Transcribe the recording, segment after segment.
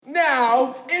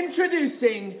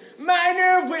Introducing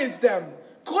Minor Wisdom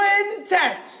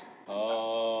Quintet.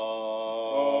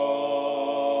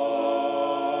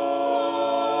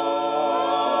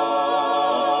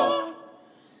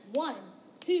 1,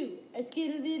 2, a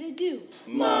skidoo-doo-doo.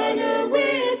 Minor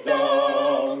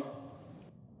Wisdom.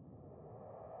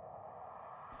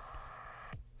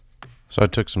 So I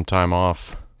took some time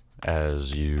off,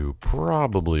 as you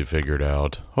probably figured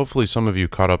out. Hopefully some of you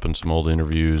caught up in some old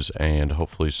interviews, and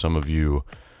hopefully some of you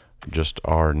just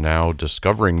are now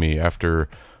discovering me after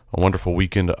a wonderful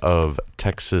weekend of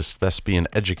Texas Thespian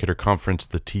Educator Conference,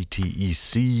 the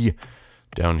TTEC,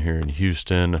 down here in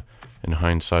Houston. In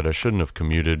hindsight, I shouldn't have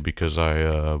commuted because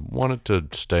I wanted to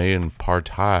stay and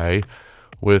party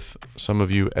with some of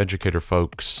you educator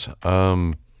folks.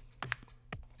 Some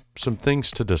things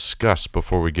to discuss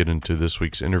before we get into this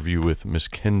week's interview with Miss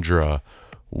Kendra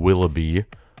Willoughby,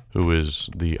 who is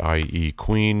the IE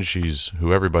Queen. She's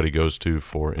who everybody goes to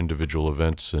for individual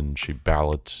events, and she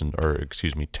ballots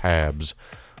tabs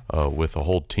with a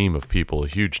whole team of people, a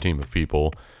huge team of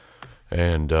people.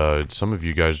 And some of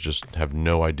you guys just have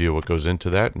no idea what goes into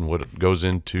that and what goes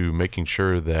into making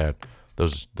sure that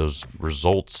those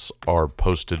results are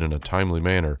posted in a timely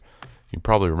manner. You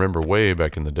probably remember way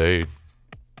back in the day,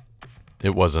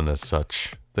 it wasn't as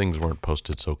such. Things weren't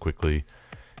posted so quickly.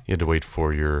 You had to wait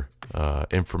for your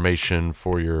information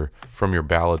from your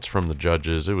ballots from the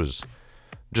judges. It was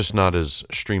just not as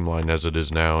streamlined as it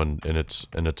is now, and it's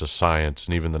a science.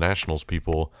 And even the Nationals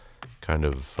people kind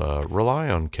of rely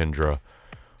on Kendra.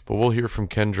 But we'll hear from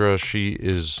Kendra. She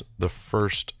is the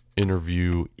first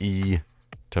interviewee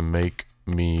to make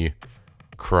me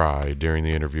cry during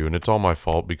the interview, and it's all my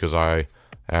fault because I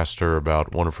asked her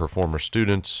about one of her former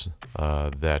students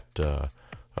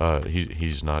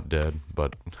he's not dead,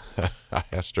 but I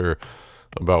asked her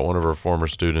about one of her former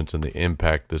students and the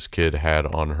impact this kid had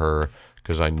on her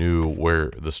because I knew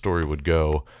where the story would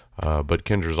go. But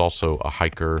Kendra's also a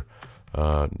hiker.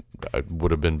 It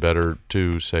would have been better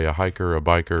to say a hiker, a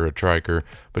biker, a triker,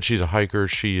 but she's a hiker.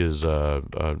 She is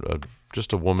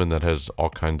just a woman that has all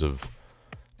kinds of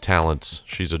talents.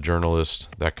 She's a journalist,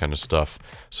 that kind of stuff.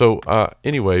 So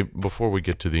anyway, before we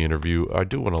get to the interview, I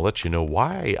do want to let you know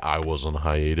why I was on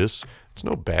hiatus. It's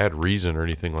no bad reason or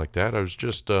anything like that. I was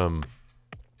just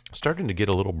starting to get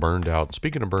a little burned out.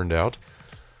 Speaking of burned out,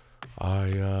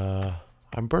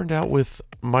 I'm burned out with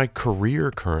my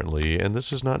career currently, and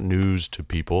this is not news to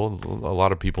people. A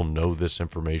lot of people know this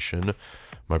information.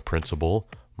 My principal,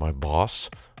 my boss,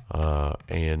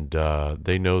 and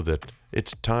they know that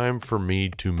it's time for me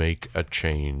to make a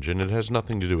change, and it has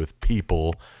nothing to do with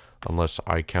people, unless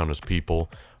I count as people.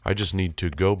 I just need to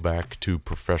go back to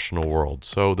professional world.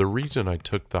 So the reason I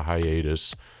took the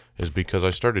hiatus is because I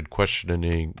started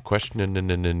questioning.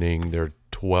 There are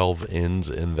 12 ends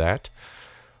in that.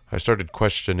 I started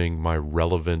questioning my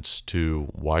relevance to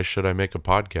why should I make a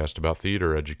podcast about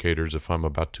theater educators if I'm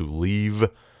about to leave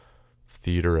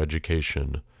theater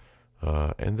education.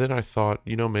 And then I thought,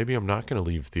 maybe I'm not going to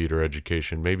leave theater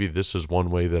education. Maybe this is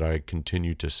one way that I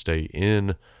continue to stay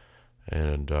in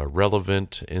and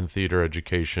relevant in theater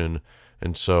education.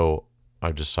 And so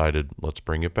I decided, let's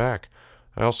bring it back.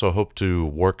 I also hope to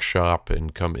workshop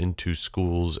and come into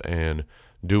schools and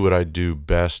do what I do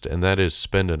best, and that is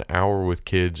spend an hour with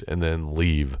kids and then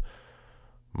leave.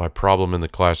 My problem in the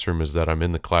classroom is that I'm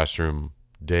in the classroom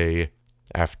day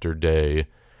after day,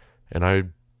 and I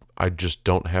just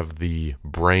don't have the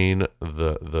brain,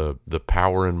 the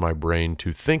power in my brain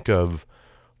to think of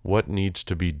what needs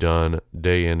to be done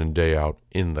day in and day out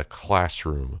in the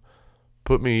classroom.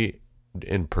 Put me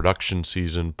in production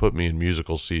season, put me in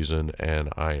musical season, and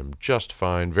I am just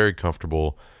fine, very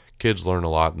comfortable. Kids learn a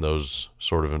lot in those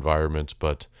sort of environments,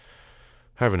 but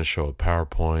having to show a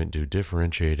PowerPoint, do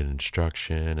differentiated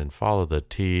instruction, and follow the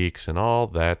TEKS and all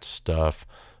that stuff,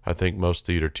 I think most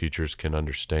theater teachers can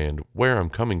understand where I'm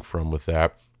coming from with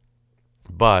that.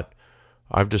 But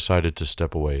I've decided to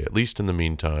step away, at least in the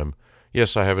meantime.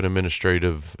 Yes, I have an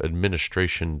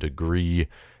administration degree.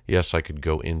 Yes, I could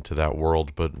go into that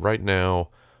world. But right now,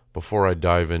 before I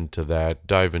dive into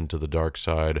the dark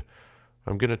side,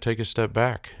 I'm going to take a step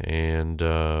back and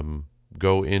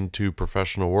go into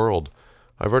professional world.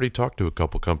 I've already talked to a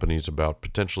couple companies about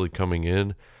potentially coming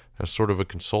in as sort of a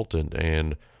consultant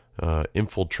and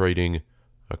infiltrating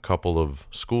a couple of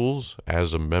schools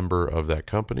as a member of that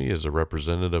company, as a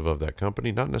representative of that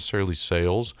company, not necessarily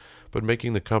sales, but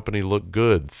making the company look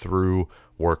good through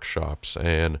workshops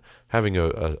and having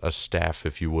a staff,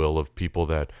 if you will, of people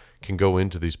that can go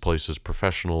into these places,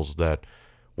 professionals that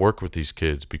work with these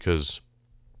kids, because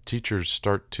teachers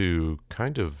start to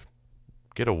kind of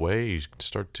get away,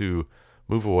 start to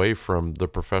move away from the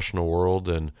professional world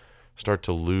and start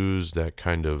to lose that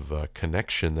kind of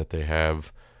connection that they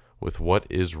have with what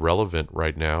is relevant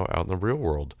right now out in the real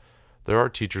world. There are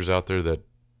teachers out there that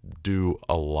do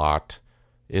a lot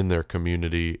in their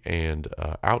community and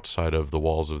outside of the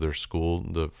walls of their school.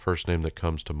 The first name that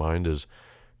comes to mind is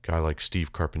a guy like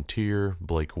Steve Carpentier,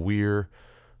 Blake Weir.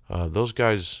 Those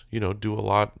guys, do a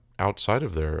lot outside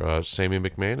of there. Sammy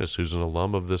McManus, who's an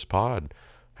alum of this pod,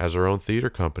 has her own theater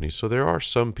company. So there are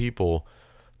some people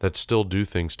that still do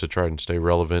things to try and stay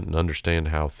relevant and understand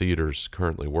how theater's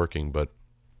currently working, but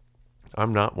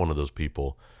I'm not one of those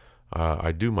people.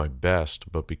 I do my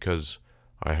best, but because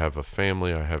I have a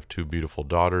family, I have 2 beautiful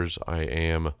daughters, I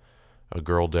am a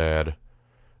girl dad,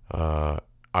 I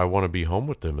want to be home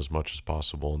with them as much as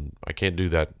possible, and I can't do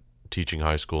that teaching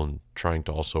high school and trying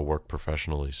to also work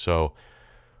professionally. So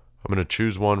I'm going to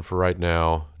choose one for right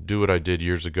now, do what I did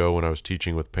years ago when I was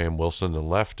teaching with Pam Wilson and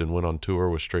left and went on tour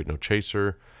with Straight No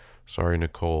Chaser. Sorry,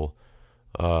 Nicole.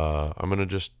 I'm going to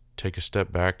just take a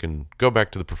step back and go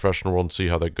back to the professional world and see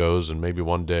how that goes, and maybe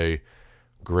one day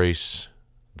grace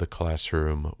the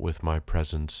classroom with my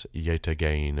presence yet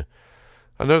again.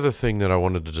 Another thing that I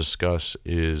wanted to discuss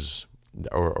is,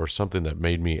 or something that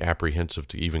made me apprehensive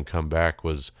to even come back,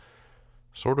 was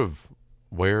sort of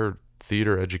where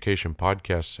theater education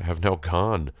podcasts have now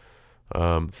gone.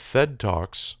 Thed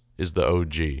Talks is the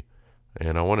OG,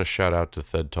 and I want to shout out to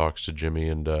Thed Talks, to Jimmy,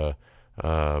 and to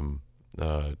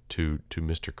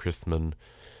Mr. Christman.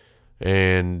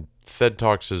 And Thed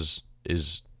Talks is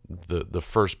the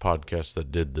first podcast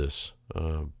that did this.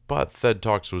 But Thed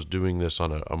Talks was doing this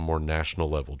on a more national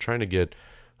level, trying to get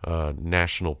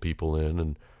national people in.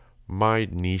 And my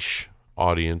niche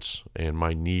audience and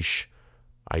my niche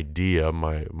idea,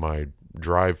 my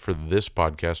drive for this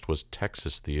podcast was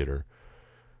Texas theater.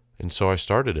 And so I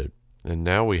started it. And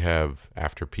now we have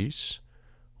Afterpiece.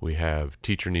 We have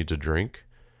Teacher Needs a Drink.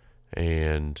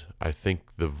 And I think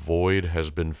the void has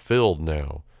been filled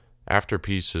now.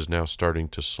 Afterpiece is now starting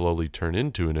to slowly turn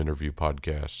into an interview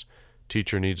podcast.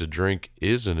 Teacher Needs a Drink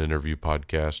is an interview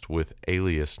podcast with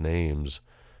alias names,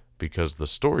 because the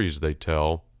stories they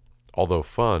tell, although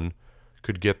fun,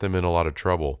 could get them in a lot of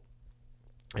trouble.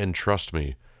 And trust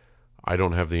me, I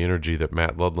don't have the energy that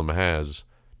Matt Ludlam has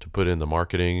to put in the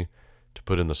marketing, to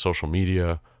put in the social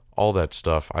media, all that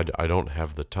stuff. I don't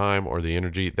have the time or the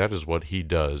energy. That is what he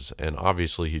does, and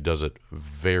obviously he does it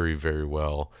very, very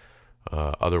well.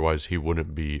 Otherwise, he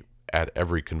wouldn't be at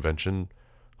every convention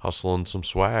hustling some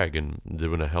swag and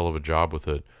doing a hell of a job with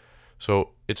it.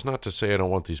 So it's not to say I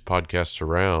don't want these podcasts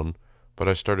around, but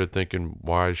I started thinking,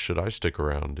 why should I stick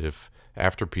around? If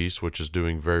Afterpiece, which is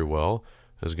doing very well,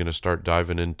 is going to start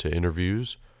diving into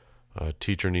interviews,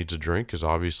 Teacher Needs a Drink is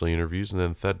obviously interviews, and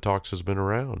then Thed Talks has been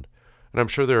around. And I'm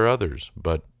sure there are others,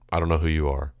 but I don't know who you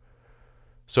are.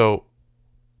 So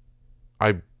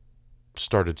I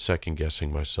started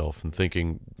second-guessing myself and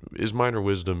thinking, is Minor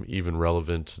Wisdom even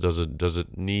relevant? Does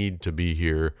it need to be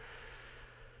here?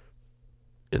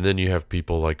 And then you have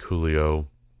people like Julio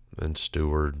and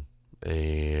Stewart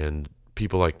and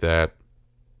people like that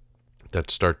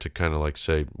start to kind of like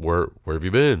say, where have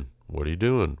you been? What are you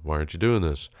doing? Why aren't you doing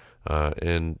this?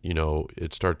 And,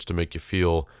 it starts to make you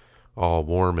feel all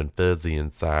warm and fuzzy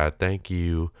inside. Thank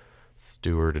you,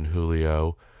 Stewart and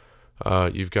Julio.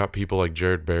 You've got people like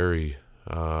Jared Berry,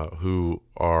 who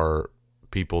are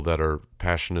people that are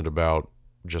passionate about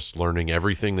just learning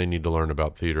everything they need to learn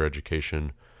about theater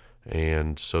education.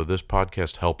 And so this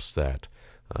podcast helps that,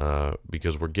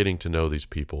 because we're getting to know these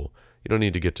people. You don't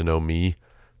need to get to know me.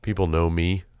 People know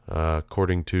me.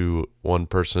 According to one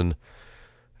person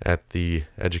at the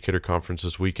educator conference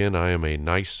this weekend, I am a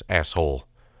nice asshole.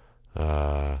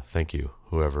 Thank you,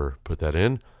 whoever put that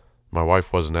in. My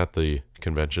wife wasn't at the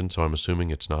convention, so I'm assuming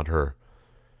it's not her.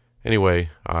 Anyway,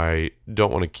 I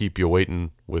don't want to keep you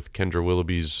waiting with Kendra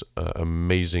Willoughby's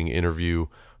amazing interview.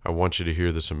 I want you to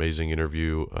hear this amazing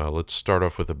interview. Let's start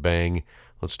off with a bang.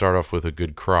 Let's start off with a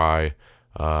good cry.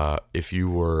 If you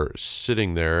were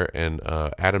sitting there, and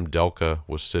Adam Delka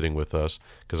was sitting with us,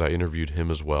 because I interviewed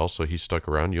him as well, so he stuck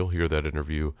around. You'll hear that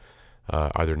interview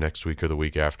either next week or the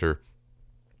week after.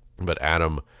 But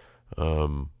Adam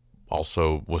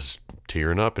also was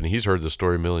tearing up, and he's heard the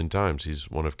story a million times. He's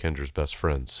one of Kendra's best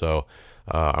friends. So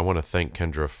I want to thank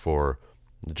Kendra for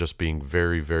just being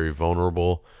very, very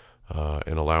vulnerable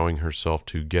and allowing herself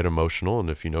to get emotional. And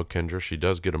if you know Kendra, she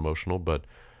does get emotional, but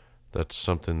that's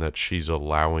something that she's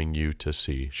allowing you to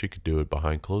see. She could do it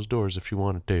behind closed doors if you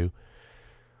wanted to.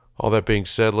 All that being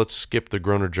said, let's skip the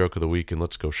Groaner Joke of the Week and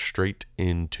let's go straight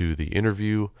into the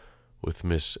interview with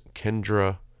Miss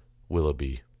Kendra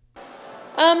Willoughby.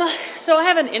 So I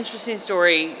have an interesting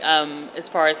story as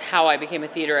far as how I became a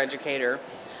theater educator.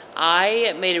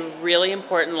 I made a really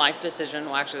important life decision.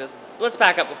 Well, actually, let's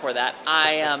back up before that.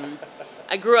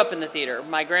 I grew up in the theater.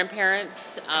 My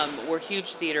grandparents were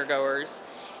huge theater goers,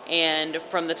 and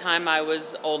from the time I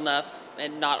was old enough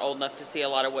and not old enough to see a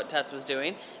lot of what Tuts was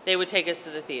doing, they would take us to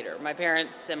the theater. My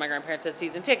parents and my grandparents had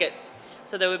season tickets,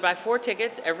 so they would buy 4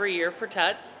 tickets every year for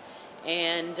Tuts,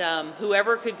 and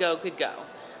whoever could go could go.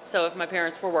 So if my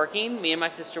parents were working, me and my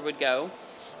sister would go.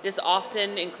 This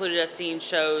often included us seeing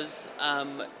shows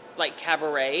like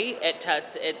Cabaret at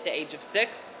Tuts at the age of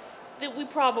 6 that we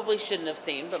probably shouldn't have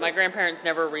seen, but my grandparents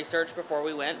never researched before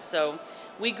we went. So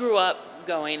we grew up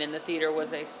going, and the theater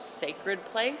was a sacred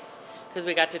place because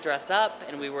we got to dress up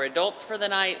and we were adults for the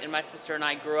night, and my sister and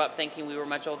I grew up thinking we were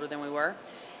much older than we were.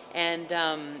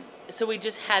 And so we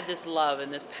just had this love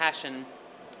and this passion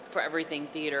for everything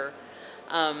theater.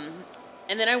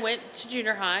 And then I went to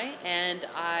junior high, and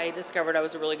I discovered I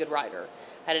was a really good writer.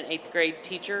 I had an 8th grade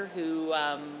teacher who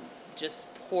just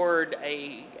poured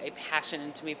a passion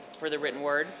into me for the written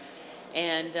word.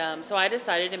 And so I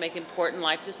decided to make important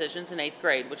life decisions in 8th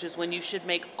grade, which is when you should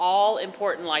make all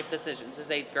important life decisions, is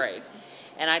 8th grade.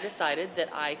 And I decided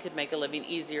that I could make a living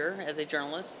easier as a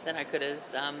journalist than I could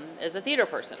as a theater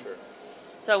person. Sure.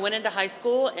 So I went into high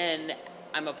school, and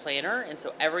I'm a planner, and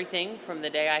so everything from the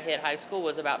day I hit high school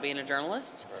was about being a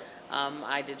journalist. Right.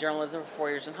 I did journalism for 4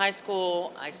 years in high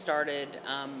school. I started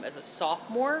as a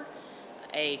sophomore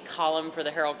a column for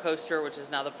the Herald Coaster, which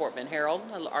is now the Fort Bend Herald,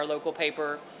 our local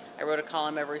paper. I wrote a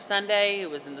column every Sunday.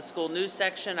 It was in the school news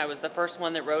section. I was the first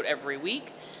one that wrote every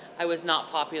week. I was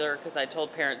not popular because I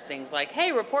told parents things like,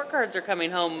 hey, report cards are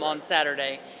coming home on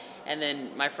Saturday. And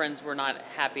then my friends were not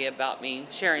happy about me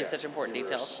sharing such important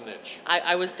details. You were a snitch.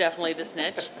 I was definitely the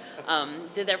snitch.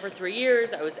 Did that for 3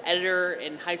 years. I was editor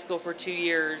in high school for 2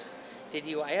 years. Did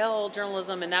UIL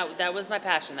journalism, and that was my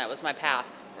passion. That was my path.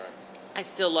 Right. I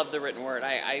still love the written word.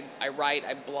 I write.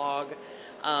 I blog.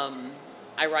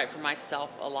 I write for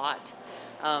myself a lot.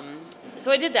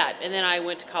 So I did that, and then I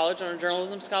went to college on a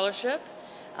journalism scholarship.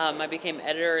 I became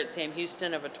editor at Sam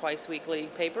Houston of a twice-weekly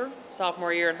paper,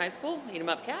 sophomore year in high school, Eat 'em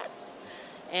Up Cats,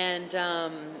 and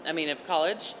of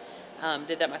college.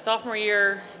 Did that my sophomore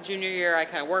year. Junior year, I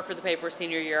kind of worked for the paper.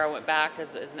 Senior year, I went back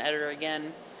as an editor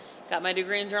again. Got my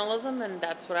degree in journalism, and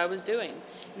that's what I was doing.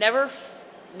 Never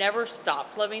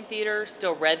stopped loving theater,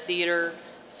 still read theater,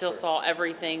 still saw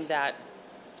everything that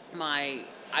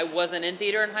I wasn't in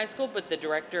theater in high school, but the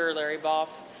director, Larry Boff,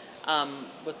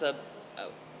 was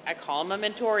I call him a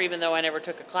mentor, even though I never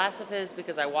took a class of his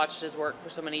because I watched his work for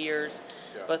so many years.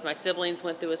 Yeah. Both my siblings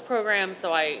went through his program,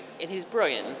 and he's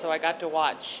brilliant, and so I got to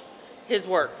watch his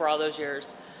work for all those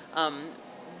years.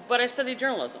 But I studied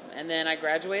journalism, and then I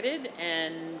graduated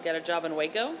and got a job in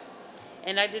Waco,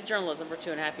 and I did journalism for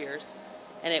 2.5 years,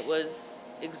 and it was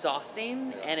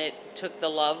exhausting, and it took the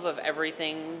love of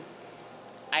everything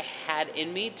I had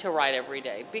in me to write every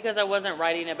day, because I wasn't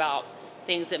writing about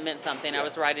things that meant something. I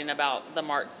was writing about the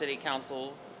March City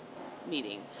Council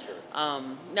meeting. Sure.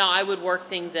 Now, I would work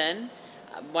things in.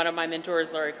 One of my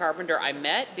mentors, Larry Carpenter, I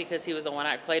met because he was a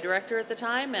one-act play director at the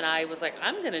time, and I was like,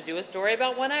 I'm going to do a story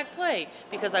about one-act play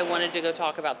because I wanted to go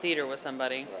talk about theater with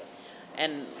somebody. Right.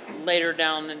 And later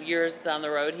years down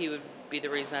the road, he would be the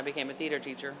reason I became a theater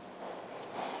teacher.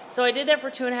 So I did that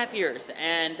for 2.5 years,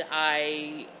 and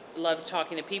I loved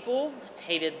talking to people,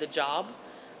 hated the job.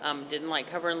 Didn't like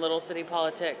covering little city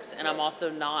politics, and I'm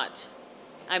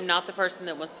not the person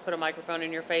that wants to put a microphone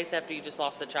in your face after you just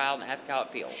lost a child and ask how it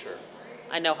feels. Sure.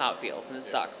 I know how it feels, and it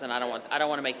sucks, and I don't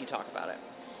want to make you talk about it.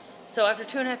 So after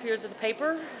 2.5 years at the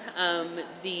paper,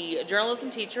 the journalism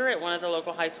teacher at one of the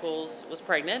local high schools was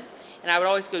pregnant, and I would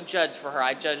always go judge for her.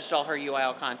 I judged all her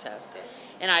UIL contests,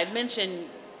 and I had mentioned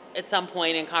at some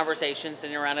point in conversations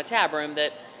sitting around a tab room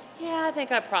that, yeah, I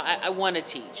think I want to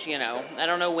teach. I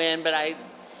don't know when, but I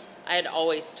had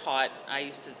always taught. I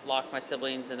used to lock my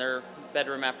siblings in their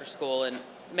bedroom after school and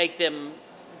make them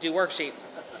do worksheets.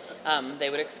 They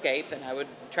would escape, and I would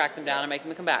track them down and make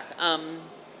them come back.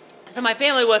 So my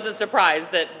family wasn't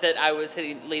surprised that I was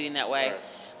leading that way. Right.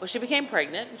 Well, she became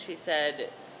pregnant, and she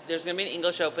said, there's going to be an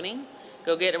English opening.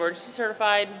 Go get emergency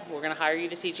certified. We're going to hire you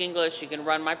to teach English. You can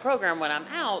run my program when I'm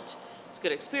out. It's a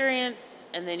good experience,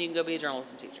 and then you can go be a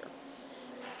journalism teacher.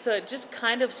 So it just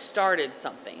kind of started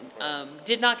something.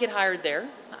 Did not get hired there.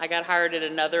 I got hired at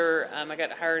I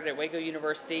got hired at Waco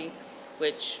University,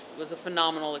 which was a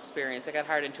phenomenal experience. I got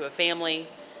hired into a family.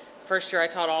 First year I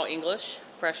taught all English,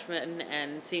 freshman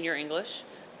and senior English,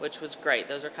 which was great.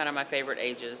 Those are kind of my favorite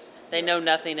ages. They know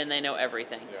nothing and they know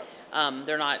everything. Yeah.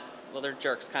 They're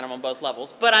jerks kind of on both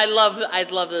levels, but I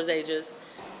love those ages.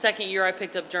 Second year, I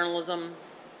picked up journalism,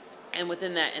 and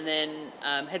within that, and then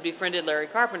had befriended Larry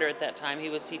Carpenter at that time. He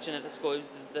was teaching at the school. He was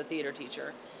the theater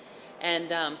teacher.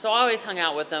 And so I always hung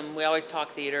out with him. We always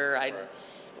talked theater. I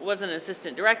wasn't an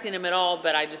assistant directing him at all,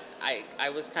 but I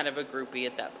was kind of a groupie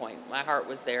at that point. My heart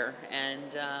was there.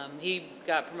 And he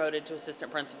got promoted to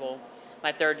assistant principal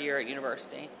my third year at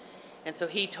university. And so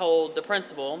he told the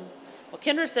principal, well,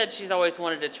 Kendra said she's always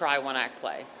wanted to try one-act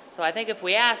play. So I think if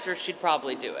we asked her, she'd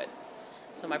probably do it.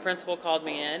 So my principal called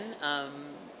me in,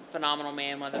 phenomenal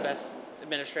man, one of the best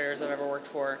administrators I've ever worked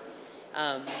for.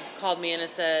 Called me in and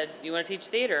said, you want to teach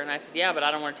theater? And I said, yeah, but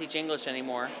I don't want to teach English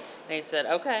anymore. And he said,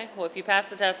 okay, well, if you pass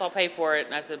the test, I'll pay for it.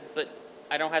 And I said, but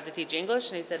I don't have to teach English?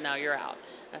 And he said, no, you're out.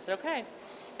 And I said, okay.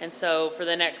 And so for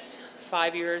the next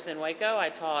 5 years in Waco, I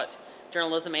taught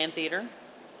journalism and theater,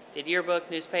 did yearbook,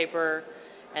 newspaper,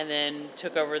 and then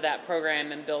took over that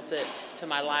program and built it to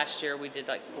my last year. We did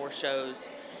like 4 shows.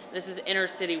 This is inner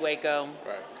city Waco,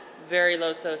 very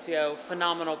low socio,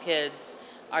 phenomenal kids.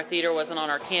 Our theater wasn't on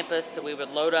our campus, so we would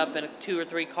load up in 2 or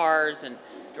 3 cars and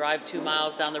drive 2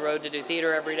 miles down the road to do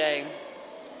theater every day.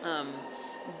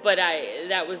 But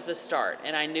that was the start,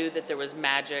 and I knew that there was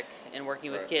magic in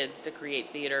working with kids to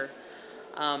create theater.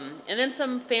 And then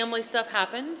some family stuff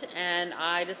happened, and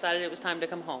I decided it was time to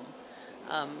come home.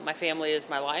 My family is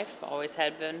my life, always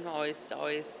had been, always,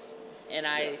 and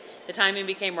the timing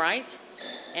became right.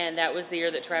 And that was the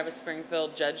year that Travis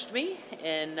Springfield judged me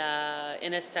in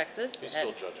Ennis, Texas. He's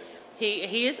still judging you.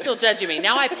 He is still judging me.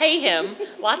 Now I pay him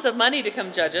lots of money to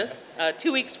come judge us.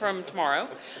 2 weeks from tomorrow,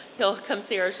 he'll come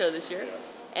see our show this year.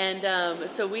 And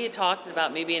so we had talked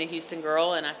about me being a Houston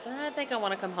girl, and I said, I think I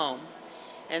want to come home.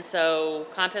 And so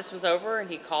contest was over, and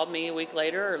he called me a week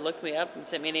later or looked me up and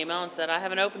sent me an email and said, I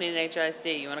have an opening in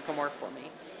HISD. You want to come work for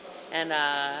me? And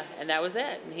that was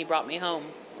it. And he brought me home.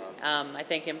 I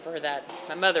thank him for that.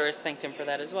 My mother has thanked him for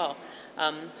that as well.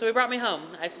 So he brought me home.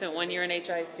 I spent 1 year in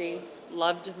HISD,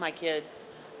 loved my kids,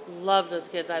 love those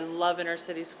kids. I love inner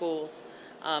city schools.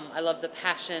 I love the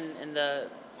passion and the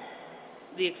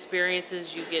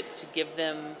experiences you get to give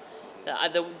them,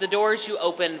 the doors you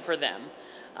open for them.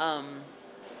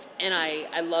 And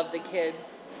I love the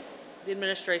kids. The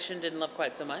administration didn't love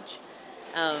quite so much.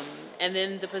 And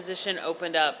then the position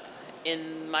opened up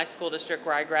in my school district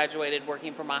where I graduated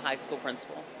working for my high school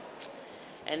principal.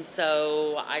 And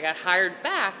so I got hired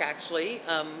back, actually,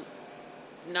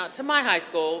 not to my high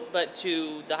school, but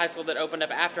to the high school that opened up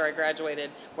after I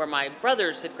graduated, where my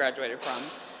brothers had graduated from.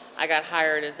 I got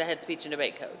hired as the head speech and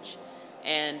debate coach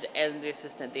and as the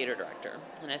assistant theater director.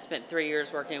 And I spent 3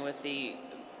 years working with the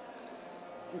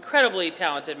incredibly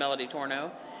talented Melody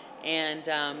Torno. And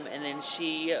then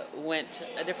she went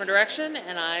a different direction,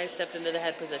 and I stepped into the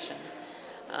head position.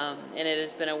 And it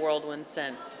has been a whirlwind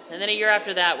since. And then a year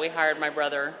after that, we hired my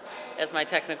brother as my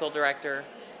technical director.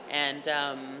 And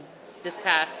this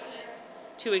past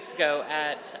 2 weeks ago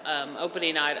at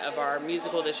opening night of our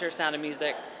musical this year, Sound of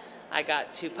Music, I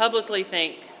got to publicly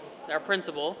thank our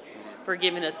principal for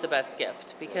giving us the best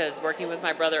gift, because working with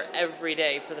my brother every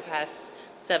day for the past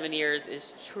 7 years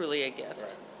is truly a gift.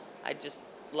 Right. I just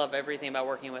love everything about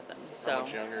working with him. So How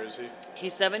much younger is he?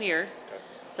 He's 7 years. Okay.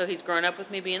 So he's grown up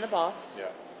with me being the boss. Yeah.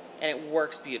 And it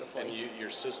works beautifully. And your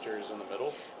sister is in the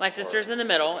middle? My sister's in the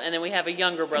middle, and then we have a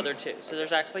younger brother too. So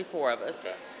there's actually 4 of us.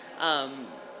 Okay.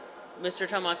 Mr.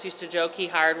 Tomas used to joke he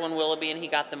hired one Willoughby and he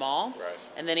got them all. Right.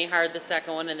 And then he hired the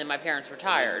second one, and then my parents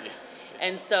retired.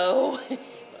 And so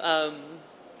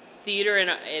theater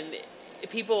and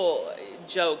people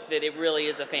joke that it really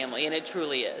is a family, and it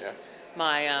truly is. Yeah.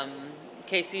 My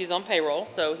Casey is on payroll,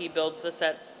 so he builds the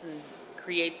sets and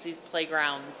creates these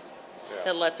playgrounds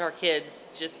that lets our kids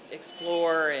just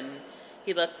explore, and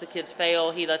he lets the kids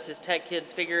fail. He lets his tech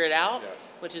kids figure it out,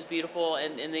 which is beautiful,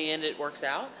 and in the end it works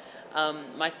out.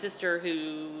 My sister,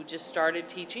 who just started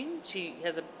teaching, she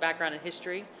has a background in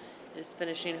history, is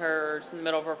finishing she's in the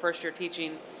middle of her first year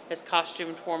teaching, has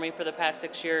costumed for me for the past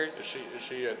 6 years. Is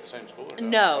she at the same school or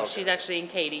No, Okay. she's actually in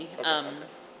Katy. Okay.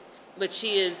 But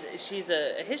she's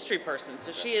a history person,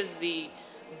 so she is the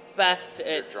best Your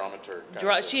at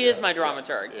dramaturg. she is my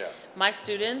dramaturg. Yeah. My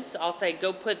students, I'll say,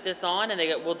 go put this on, and they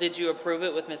go, well, did you approve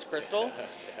it with Miss Crystal?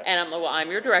 And I'm like, well, I'm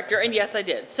your director, and yes, I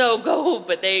did. So go,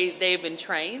 but they've been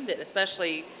trained that,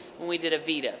 especially when we did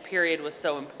Evita, period was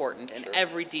so important, and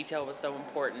every detail was so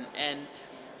important. And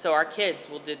so our kids,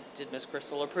 well, did Miss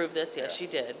Crystal approve this? Yes, she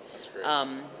did. That's great.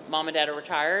 Mom and Dad are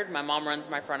retired. My mom runs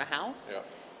my front of house. Yeah.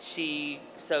 She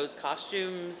sews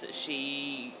costumes.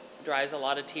 She dries a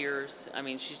lot of tears. I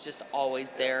mean, she's just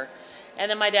always there.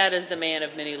 And then my dad is the man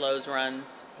of many Lowe's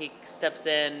runs. He steps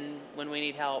in when we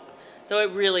need help. So it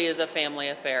really is a family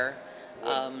affair.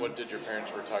 What did your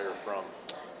parents retire from?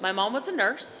 My mom was a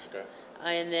nurse. Okay.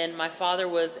 And then my father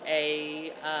was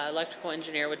a electrical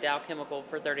engineer with Dow Chemical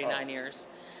for 39 years.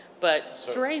 But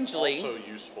So strangely, also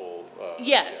useful.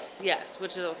 yes,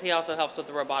 which is he also helps with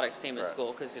the robotics team at Right.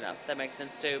 school because that makes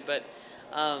sense too. But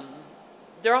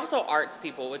they're also arts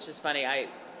people, which is funny.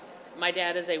 My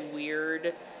dad is a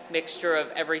weird mixture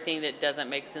of everything that doesn't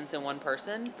make sense in one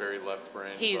person. Very left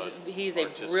brain. He's a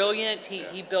artistic. brilliant.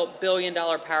 He built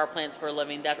billion-dollar power plants for a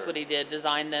living. That's Sure. what he did.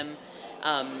 Designed them,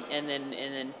 and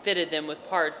then fitted them with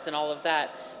parts and all of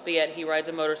that. But yet he rides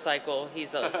a motorcycle.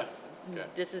 He's a Okay.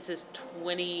 This is his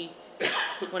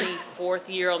 24th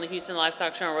year on the Houston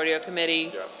Livestock Show and Rodeo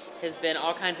Committee. Yeah. Has been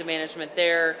all kinds of management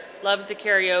there. Loves to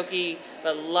karaoke,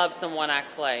 but loves some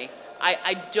one-act play.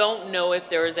 I don't know if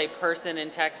there is a person in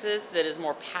Texas that is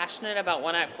more passionate about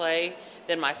one-act play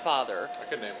than my father. I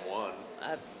could name one.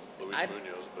 Luis I'd-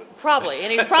 Munoz, but Probably,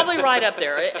 and he's probably right up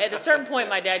there. At a certain point,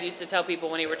 my dad used to tell people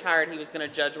when he retired he was going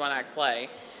to judge one-act play.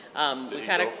 Did he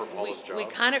go for Paula's job? We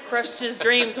kind of crushed his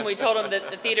dreams when we told him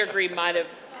that the theater degree might have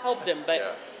helped him.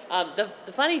 But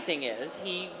the funny thing is,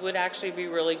 he would actually be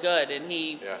really good, and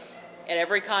at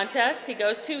every contest he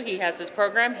goes to, he has his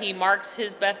program. He marks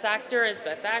his best actor, his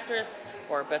best actress,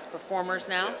 or best performers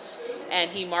now, Yes.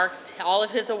 and he marks all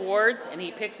of his awards, and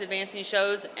he picks advancing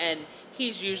shows, and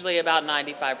he's usually about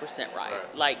 95% right.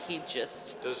 Right. Like he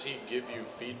just. Does he give you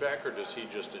feedback, or does he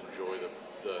just enjoy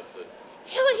the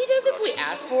Hell, he does if we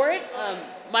ask for it.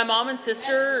 My mom and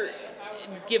sister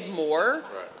give more,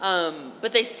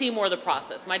 but they see more of the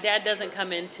process. My dad doesn't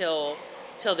come in till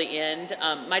the end.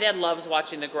 My dad loves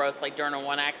watching the growth, like during a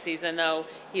one-act season, though.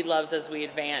 He loves as we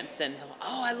advance, and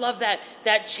I love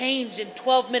that change in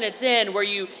 12 minutes in where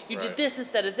you did this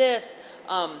instead of this.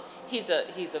 He's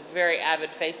a very avid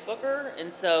Facebooker,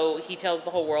 and so he tells the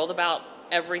whole world about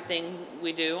everything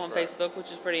we do on Facebook,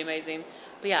 which is pretty amazing.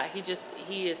 But yeah,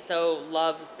 he is so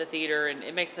loves the theater, and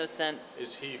it makes no sense.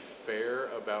 Is he fair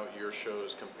about your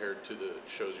shows compared to the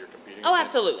shows you're competing Oh, against?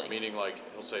 absolutely. Meaning, like,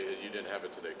 he'll say, you didn't have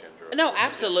it today, Kendra. No, Yes, you did.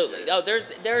 absolutely. Yeah, yeah.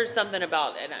 Oh, there's something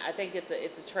about, and I think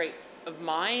it's a trait of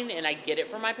mine, and I get it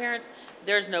from my parents.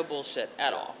 There's no bullshit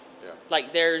at all. Yeah.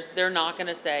 Like they're not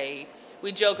gonna say.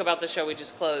 We joke about the show we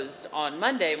just closed on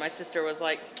Monday. My sister was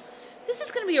like, "This is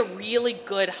gonna be a really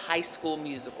good high school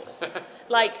musical."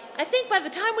 Like, I think by the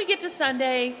time we get to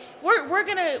Sunday, we're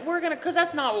gonna because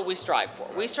that's not what we strive for.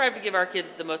 We strive to give our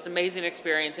kids the most amazing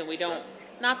experience, and we don't.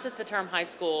 Not that the term high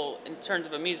school in terms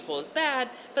of a musical is bad,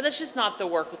 but that's just not the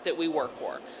work that we work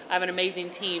for. I have an amazing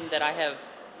team that I have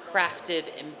crafted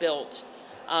and built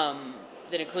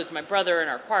that includes my brother and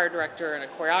our choir director and a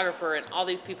choreographer and all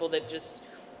these people that just,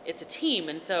 it's a team.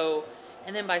 And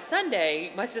then by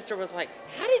Sunday, my sister was like,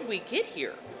 how did we get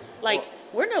here? Like,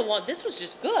 we're no longer, this was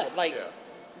just good. Like,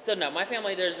 so no, my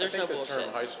family, there's no I think bullshit. the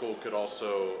term high school could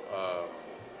also,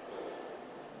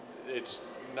 it's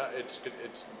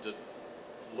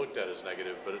looked at as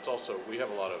negative, but it's also, we have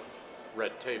a lot of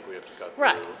red tape we have to cut through.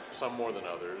 Right. Some more than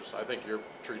others. I think you're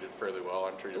treated fairly well.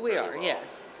 I'm treated We fairly are, well.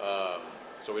 yes.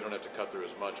 So we don't have to cut through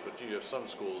as much, but you have some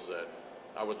schools that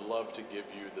I would love to give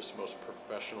you this most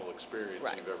professional experience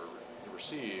Right. you've ever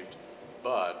received,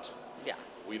 but Yeah.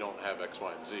 we don't have X,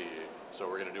 Y, and Z, so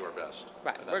we're going to do our best.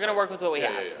 Right. And We're that's going to work awesome. with what we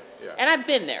have. Yeah. And I've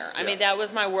been there. I Yeah. mean, that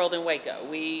was my world in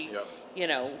Waco. Yep. You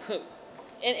know,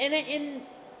 and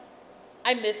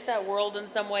I miss that world in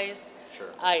some ways.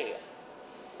 Sure. I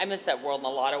miss that world in a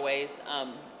lot of ways.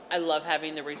 I love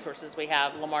having the resources we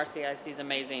have. Lamar CISD is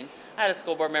amazing. I had a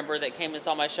school board member that came and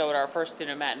saw my show at our first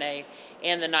student matinee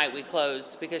and the night we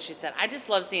closed because she said, I just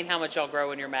love seeing how much y'all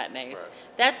grow in your matinees. Right.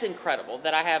 That's incredible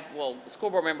that I have, a school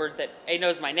board member that A,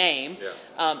 knows my name,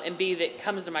 Yeah. and B, that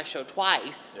comes to my show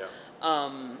twice. Yeah.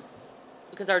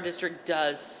 Because our district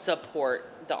does support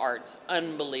the arts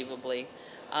unbelievably.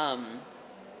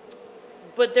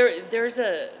 But there's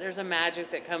a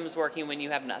magic that comes working when you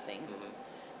have nothing. Mm-hmm.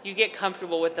 You get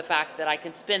comfortable with the fact that I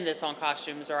can spend this on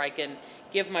costumes, or I can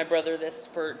give my brother this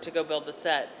to go build the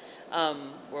set.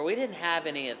 Where we didn't have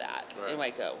any of that in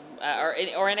Waco or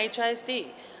in HISD.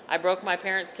 I broke my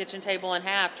parents' kitchen table in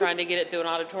half trying to get it through an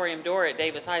auditorium door at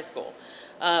Davis High School.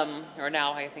 Or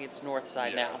now I think it's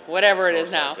Northside now, whatever it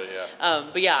is now.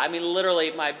 Northside, But yeah, I mean,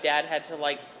 literally, my dad had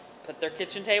to put their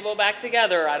kitchen table back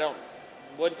together.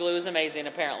 Wood glue is amazing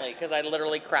apparently, because I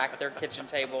literally cracked their kitchen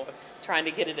table trying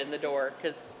to get it in the door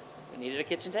because we needed a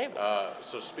kitchen table.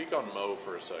 So speak on Mo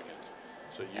for a second.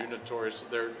 So you notorious.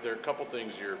 There are a couple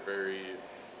things you're very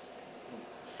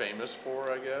famous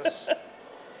for, I guess.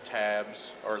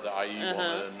 Tabs, or the IE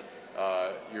woman.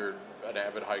 You're an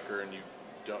avid hiker, and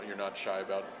you're not shy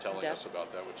about telling us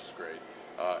about that, which is great.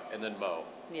 And then Mo.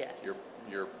 Yes.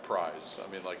 your prize.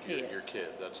 I mean, like He your is. kid.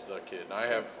 That's the kid. And I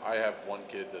have one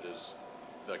kid that is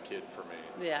the kid for me.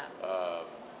 Yeah.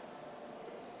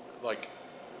 Like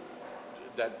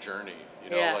that journey, you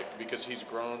know, Yeah. like because he's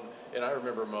grown. And I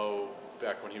remember Mo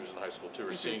back when he was in high school too,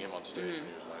 or seeing him on stage when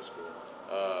he was in high school.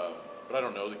 But I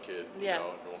don't know the kid. Yeah. You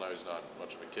know, well now he's not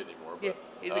much of a kid anymore. But, Yeah,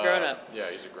 he's a grown-up. Yeah,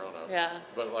 he's a grown up. Yeah.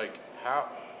 But like,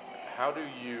 how do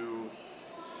you?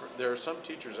 There are some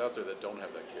teachers out there that don't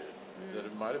have that kid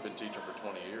that might have been teaching for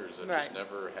 20 years that just Right.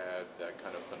 never had that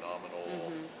kind of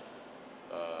phenomenal.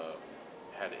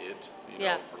 Had it, you know,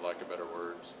 Yeah. for lack of better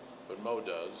words. But Mo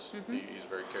does. He's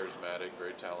very charismatic,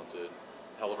 very talented,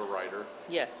 hell of a writer.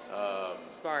 Yes.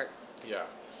 Smart. Yeah.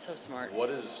 So smart. What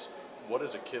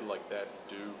does a kid like that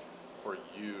do for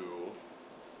you,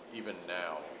 even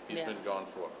now? He's Yeah. been gone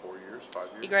for what, 4 years, 5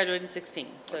 years? He graduated in 16,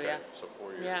 so Okay, yeah. so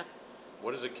 4 years. Yeah.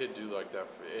 What does a kid do like that?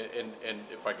 And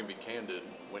if I can be candid,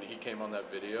 when he came on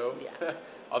that video, Yeah.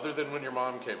 other than when your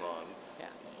mom came on, Yeah.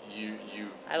 you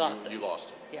lost it. You lost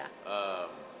him. Yeah.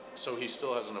 So he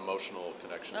still has an emotional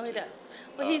connection. Oh, to he you. does.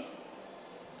 Well,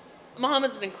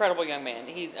 Muhammad's an incredible young man.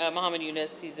 Muhammad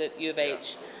Yunus, he's at U of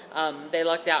H. They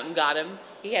lucked out and got him.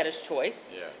 He had his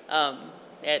choice. Yeah.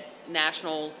 At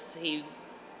Nationals,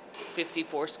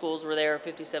 54 schools were there,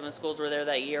 57 schools were there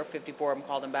that year. 54 of them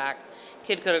called him back.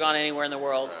 Kid could have gone anywhere in the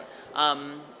world.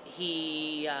 Right.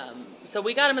 So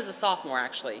we got him as a sophomore,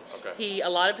 actually. Okay. A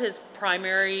lot of his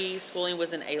primary schooling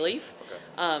was in A-Leaf.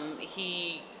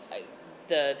 Okay.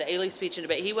 The A-Leaf speech and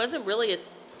debate, he wasn't really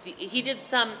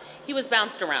he was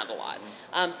bounced around a lot.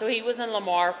 So he was in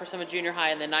Lamar for some of junior high,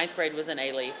 and the 9th grade was in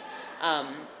A-Leaf.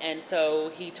 And so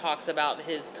he talks about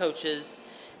his coaches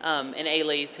in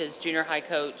A-Leaf, his junior high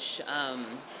coach,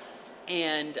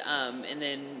 and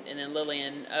then Lily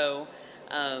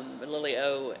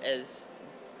O as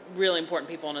really important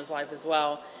people in his life as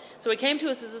well. So he came to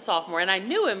us as a sophomore, and I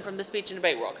knew him from the speech and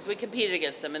debate world because we competed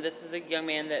against him. And this is a young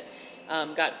man that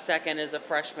got second as a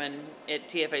freshman at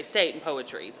TFA State in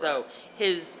poetry. So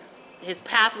his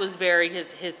path was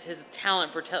his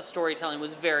talent for storytelling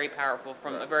was very powerful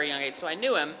from a very young age. So I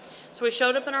knew him. So he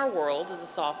showed up in our world as a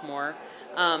sophomore,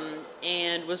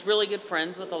 and was really good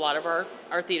friends with a lot of our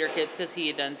theater kids because he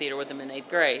had done theater with them in 8th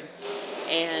grade.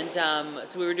 And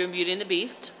so we were doing Beauty and the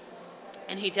Beast.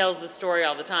 And he tells the story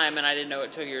all the time, and I didn't know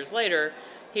it 2 years later.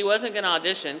 He wasn't going to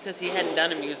audition because he hadn't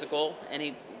done a musical,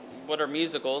 and what are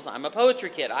musicals? I'm a poetry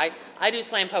kid. I do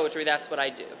slam poetry. That's what I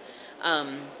do.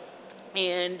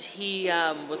 And he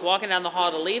was walking down the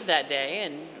hall to leave that day,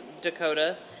 and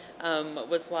Dakota who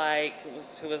was a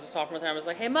sophomore there, was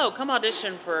like, "Hey Mo, come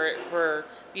audition for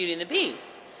Beauty and the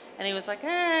Beast." And he was like,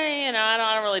 "Hey, I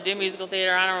don't really do musical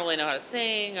theater. I don't really know how to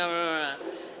sing."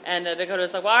 And Dakota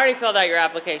was like, "Well, I already filled out your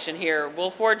application here.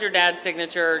 We'll forge your dad's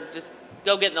signature. Just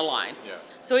go get in the line." Yeah.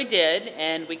 So he did,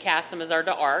 and we cast him as our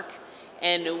D'Arc.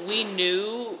 And we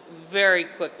knew very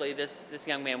quickly this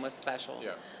young man was special.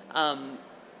 Yeah.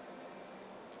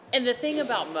 And the thing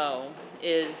about Mo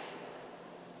is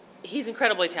he's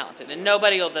incredibly talented, and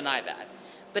nobody will deny that.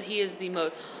 But he is the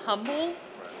most humble,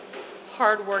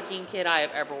 hardworking kid I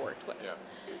have ever worked with. Yeah.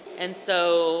 And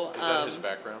so... Is that his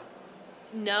background?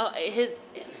 No,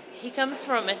 he comes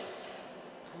from...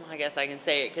 I guess I can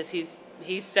say it because he's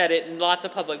said it in lots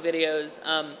of public videos.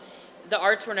 The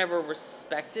arts were never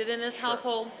respected in his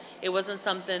household. It wasn't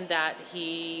something that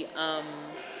he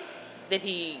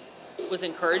was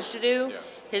encouraged to do. Yeah.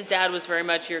 His dad was very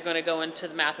much, you're going to go into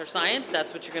the math or science.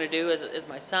 That's what you're going to do as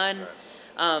my son.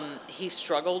 Right. He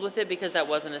struggled with it because that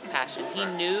wasn't his passion. He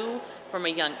knew from a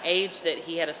young age that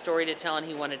he had a story to tell and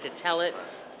he wanted to tell it.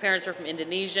 His parents are from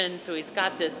Indonesia, so he's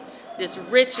got this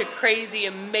rich, crazy,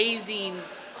 amazing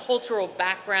cultural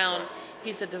background.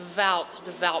 He's a devout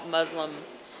Muslim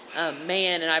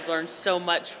man, and I've learned so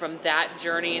much from that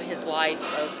journey in his life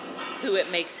of who it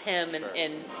makes him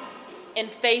and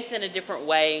faith in a different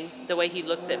way, the way he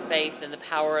looks at faith and the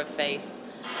power of faith.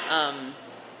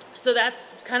 So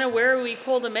that's kind of where we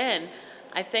pulled him in.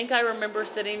 I think I remember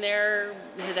sitting there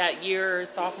that year,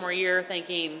 sophomore year,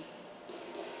 thinking,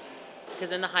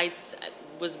 because In the Heights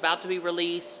was about to be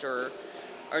released or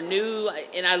new,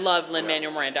 and I love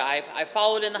Lin-Manuel Miranda. I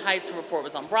followed In the Heights from before it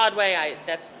was on Broadway.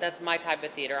 That's my type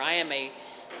of theater. I am a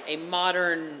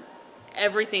modern,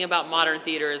 everything about modern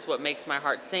theater is what makes my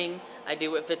heart sing. I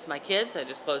do what fits my kids. I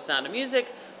just close Sound of Music,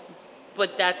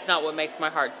 but that's not what makes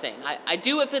my heart sing. I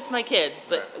do what fits my kids,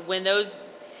 but when those,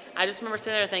 I just remember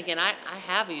sitting there thinking, I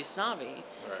have a Usnavi,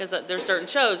 because there's certain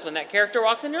shows when that character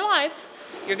walks in your life,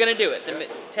 you're going to do it.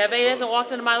 Teve hasn't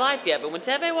walked into my life yet, but when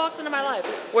Teve walks into my life,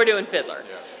 we're doing Fiddler.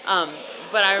 Yeah.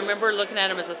 But I remember looking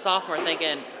at him as a sophomore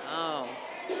thinking, oh,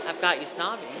 I've got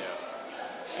Usnavi.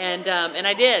 And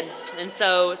I did. And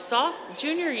so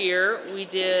junior year, we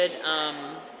did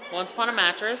Once Upon a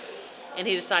Mattress, and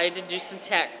he decided to do some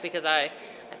tech because I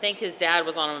think his dad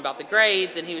was on him about the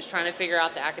grades, and he was trying to figure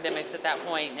out the academics at that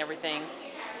point and everything.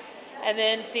 And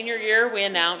then senior year, we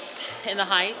announced in the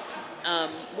Heights.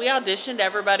 We auditioned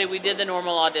everybody. We did the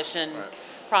normal audition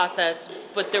process,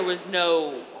 but there was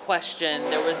no question.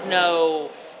 There was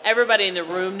no, everybody in the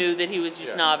room knew that he was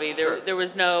Usnavi. There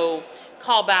was no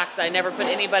callbacks. I never put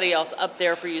anybody else up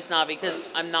there for Usnavi because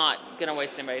I'm not going to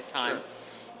waste anybody's time.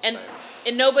 Sure.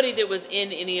 And nobody that was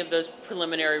in any of those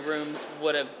preliminary rooms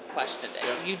would have questioned it.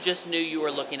 Yep. You just knew you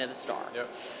were looking at a star. Yep.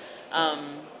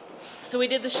 So we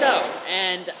did the show,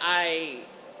 and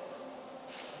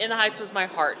In the Heights was my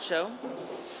heart show.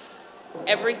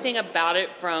 Everything about it,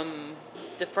 from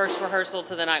the first rehearsal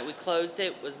to the night we closed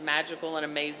it, was magical and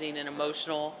amazing and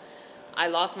emotional. I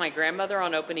lost my grandmother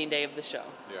on opening day of the show.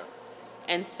 Yeah.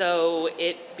 And so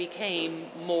it became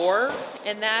more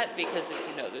in that, because if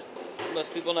you know,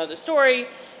 most people know the story.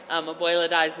 Abuela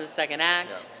dies in the second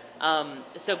act. Yeah.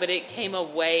 But it came a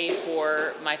way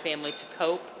for my family to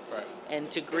cope and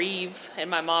to grieve. And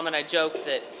my mom and I joke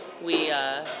that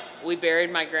we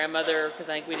buried my grandmother, because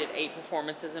I think we did 8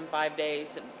 performances in 5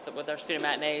 days with our student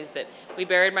matinees, that we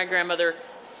buried my grandmother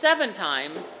 7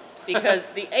 times because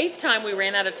the 8th time we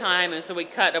ran out of time, and so we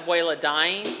cut Abuela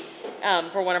dying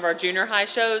for one of our junior high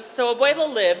shows. So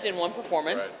Abuela lived in one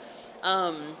performance.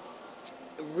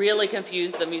 Really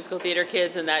confused the musical theater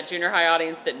kids in that junior high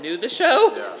audience that knew the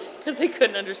show, because they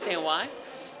couldn't understand why.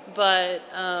 But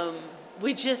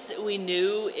we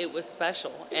knew it was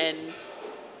special. And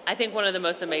I think one of the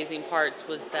most amazing parts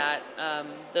was that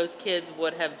those kids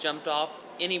would have jumped off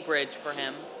any bridge for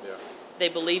him. Yeah. They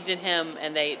believed in him,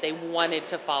 and they wanted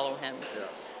to follow him. Yeah.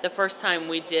 The first time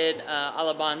we did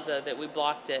Alabanza, that we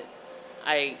blocked it,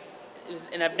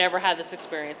 and I've never had this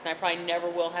experience, and I probably never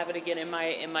will have it again in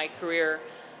my career.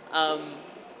 I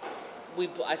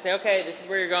say, okay, this is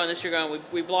where you're going, this you're going.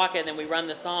 We block it, and then we run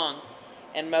the song,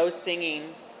 and Mo's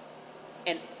singing,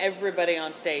 and everybody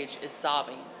on stage is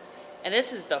sobbing. And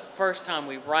this is the first time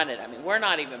we've run it. I mean, we're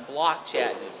not even blocked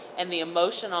yet. And the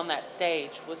emotion on that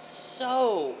stage was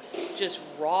so just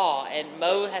raw. And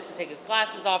Mo has to take his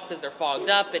glasses off because they're fogged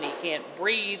up, and he can't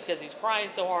breathe because he's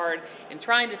crying so hard and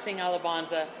trying to sing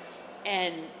Alabanza.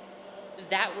 And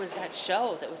that was that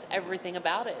show. That was everything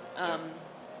about it.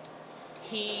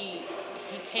 He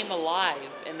came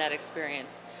alive in that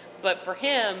experience. But for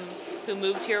him, who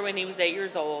moved here when he was 8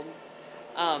 years old,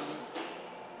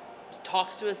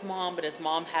 talks to his mom, but his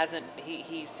mom hasn't,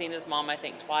 he's seen his mom, I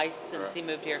think, twice since he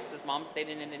moved here, because his mom stayed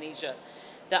in Indonesia.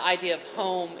 The idea of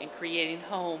home and creating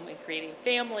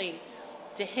family,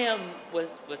 to him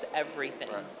was everything.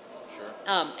 Right. Sure.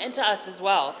 And to us as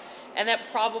well. And that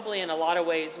probably in a lot of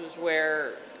ways was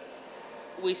where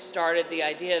we started the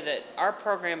idea that our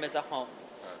program is a home.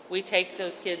 Right. We take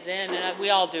those kids in, and we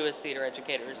all do as theater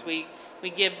educators. We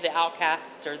give the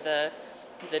outcast or the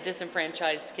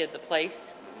disenfranchised kids a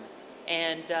place.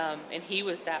 And he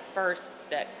was that first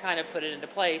that kind of put it into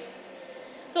place.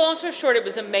 So long story short, it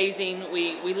was amazing.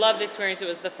 We loved the experience. It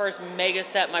was the first mega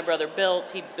set my brother built.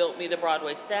 He built me the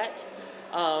Broadway set.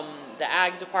 The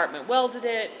ag department welded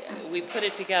it. We put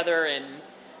it together in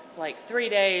like 3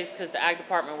 days, because the ag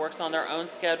department works on their own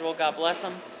schedule. God bless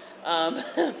them.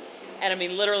 And I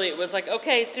mean, literally, it was like,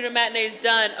 okay, student matinee's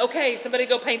done. Okay, somebody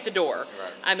go paint the door.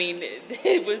 Right. I mean,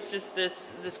 it was just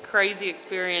this crazy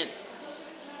experience.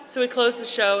 So we closed the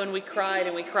show, and we cried,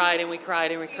 and we cried, and we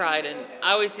cried, and we cried. And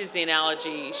I always use the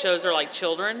analogy, shows are like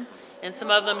children. And some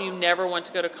of them you never want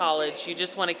to go to college. You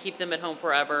just want to keep them at home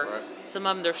forever. Right. Some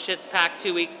of them, their shit's packed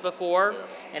 2 weeks before,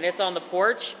 and it's on the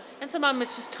porch. And some of them,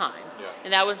 it's just time. Yeah.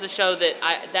 And that was the show that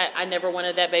I never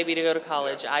wanted that baby to go to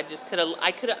college. Yeah.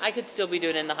 I could still be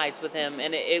doing In the Heights with him,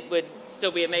 and it would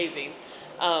still be amazing.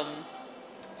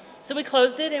 So we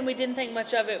closed it, and we didn't think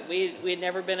much of it. We'd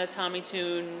never been a Tommy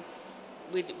Tune.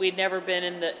 We'd never been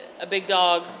in a big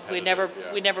dog. We'd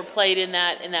never played in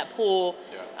that pool.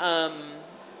 Yeah.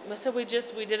 So we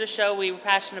did a show. We were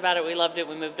passionate about it. We loved it.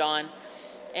 We moved on,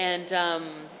 and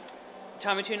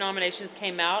Tommy Tune nominations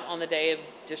came out on the day of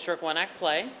District 1 Act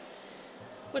Play,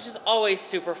 which is always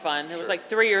super fun. It was like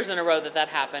 3 years in a row that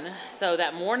happened. So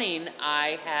that morning,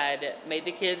 I had made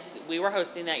the kids. We were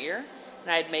hosting that year,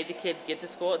 and I had made the kids get to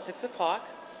school at 6:00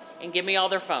 and give me all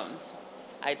their phones.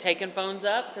 I had taken phones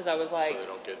up because I was like,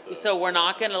 so we're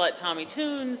not going to let Tommy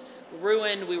Tunes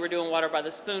ruin. We were doing Water by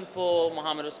the Spoonful.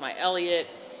 Muhammad was my Elliot.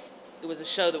 It was a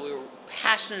show that we were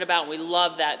passionate about, and we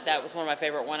loved that. That was one of my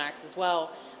favorite one acts as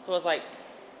well. So I was like,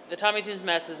 the Tommy Tunes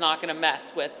mess is not going to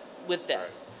mess with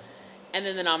this. And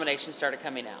then the nominations started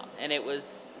coming out, and it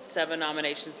was 7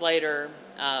 nominations later,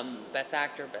 Best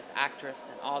Actor, Best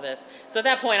Actress, and all this. So at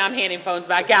that point, I'm handing phones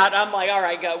back out. I'm like, all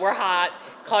right, go, we're hot.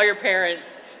 Call your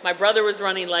parents. My brother was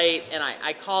running late, and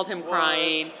I called him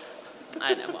crying.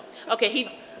 I know. Well, okay,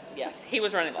 he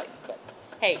was running late. But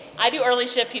hey, I do early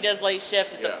shift. He does late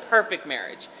shift. It's a perfect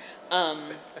marriage.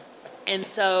 And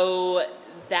so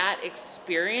that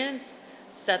experience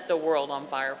set the world on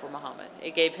fire for Muhammad.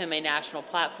 It gave him a national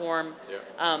platform.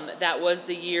 That was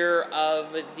the year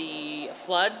of the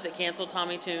floods that canceled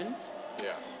Tommy Tunes.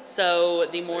 So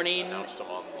the morning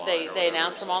they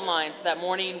announced them online. So that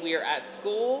morning we are at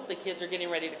school. The kids are getting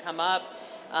ready to come up.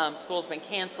 School's been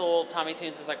canceled. Tommy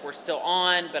Tunes is like, we're still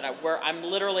on, but I'm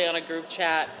literally on a group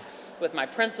chat with my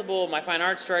principal, my fine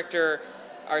arts director,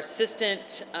 our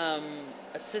assistant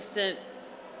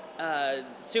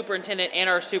superintendent, and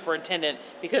our superintendent,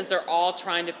 because they're all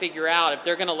trying to figure out if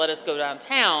they're going to let us go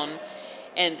downtown.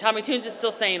 And Tommy Tunes is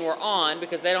still saying we're on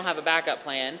because they don't have a backup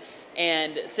plan.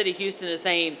 And City of Houston is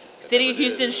saying, City of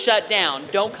Houston shut down.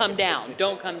 Don't come down.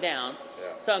 Don't come down.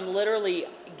 So I'm literally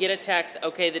get a text.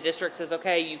 Okay, the district says,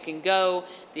 okay, you can go.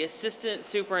 The assistant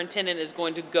superintendent is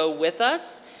going to go with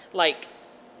us. Like,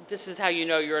 this is how you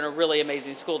know you're in a really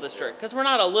amazing school district, because we're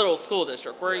not a little school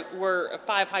district. We're a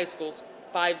 5 high schools,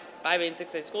 5A and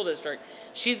 6A school district.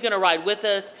 She's going to ride with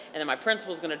us, and then my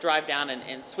principal's going to drive down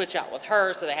and switch out with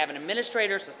her, so they have an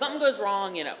administrator, so if something goes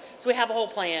wrong, So we have a whole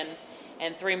plan,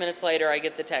 and 3 minutes later, I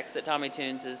get the text that Tommy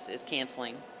Tunes is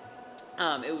canceling.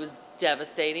 It was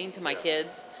devastating to my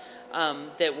kids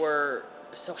that were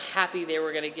so happy they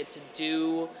were going to get to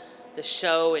do the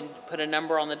show and put a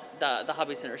number on the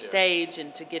Hobby Center stage,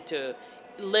 and to get to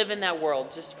live in that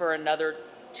world just for another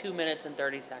 2 minutes and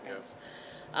 30 seconds.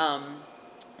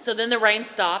 So then the rain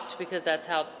stopped, because that's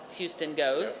how Houston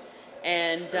goes.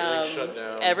 And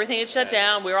everything had shut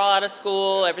down. We were all out of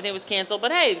school. Everything was canceled.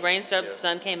 But hey, the rain stopped. The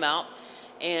sun came out.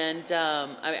 And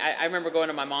I remember going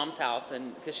to my mom's house,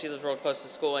 and because she lives real close to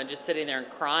school, and just sitting there and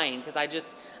crying, because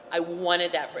I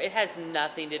wanted that. It has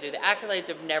nothing to do. The accolades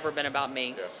have never been about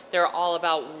me. They're all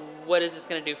about what is this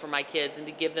going to do for my kids, and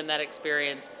to give them that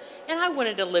experience. And I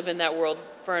wanted to live in that world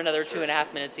for another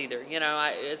 2.5 minutes either,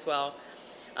 as well.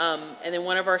 And then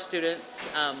one of our students,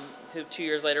 who 2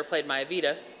 years later played Maya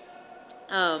Vita,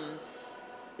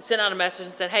 sent out a message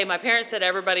and said, hey, my parents said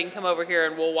everybody can come over here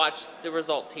and we'll watch the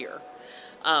results here.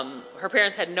 Her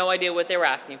parents had no idea what they were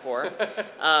asking for.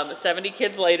 70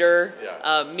 kids later,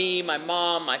 me, my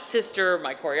mom, my sister,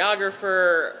 my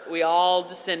choreographer, we all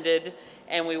descended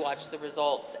and we watched the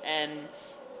results, and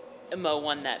Mo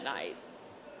won that night.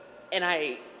 And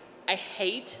I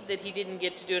hate that he didn't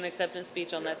get to do an acceptance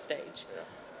speech on that stage.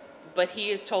 But he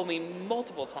has told me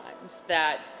multiple times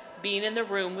that being in the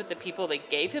room with the people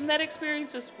that gave him that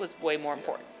experience was way more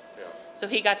important. So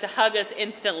he got to hug us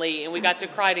instantly, and we got to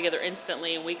cry together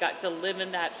instantly, and we got to live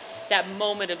in that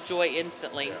moment of joy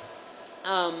instantly.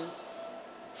 And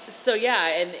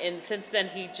since then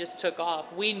he just took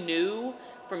off. We knew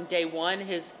from day one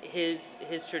his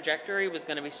trajectory was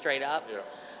going to be straight up.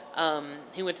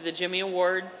 He went to the Jimmy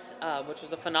Awards, which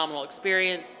was a phenomenal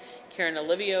experience. Karen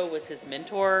Olivio was his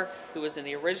mentor, who was in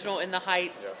the original In the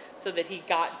Heights, so that he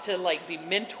got to be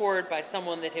mentored by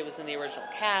someone that was in the original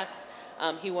cast.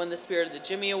 He won the Spirit of the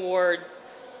Jimmy Awards.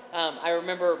 I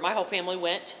remember my whole family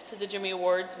went to the Jimmy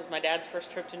Awards. It was my dad's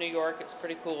first trip to New York. It was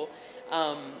pretty cool.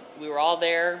 We were all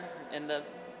there in the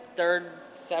 3rd,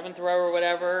 7th row or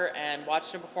whatever, and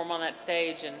watched him perform on that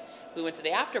stage. And we went to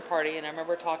the after party, and I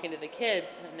remember talking to the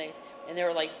kids, and they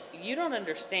were like, you don't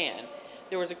understand.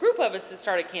 There was a group of us that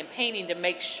started campaigning to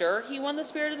make sure he won the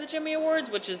Spirit of the Jimmy Awards,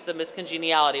 which is the Miss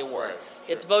Congeniality Award.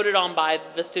 It's voted on by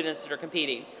the students that are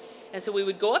competing. And so we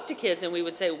would go up to kids and we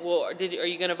would say, well, are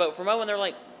you going to vote for Mo? And they're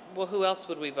like, well, who else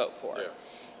would we vote for?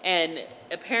 And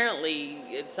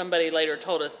apparently somebody later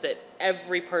told us that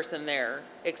every person there,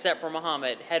 except for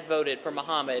Muhammad, had voted for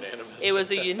Muhammad. It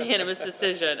was a unanimous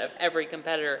decision of every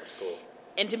competitor. That's cool.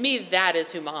 And to me, that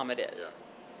is who Muhammad is.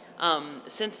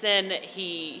 Since then,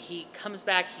 he comes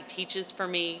back, he teaches for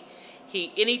me.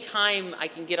 Anytime I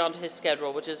can get onto his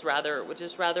schedule, which is rather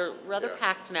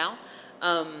packed now,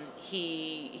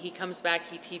 he comes back,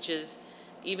 he teaches.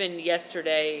 Even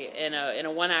yesterday in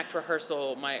a one-act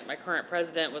rehearsal, my current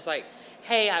president was like,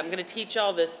 hey, I'm going to teach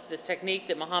y'all this technique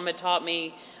that Muhammad taught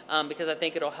me, because I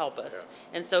think it'll help us.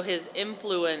 And so his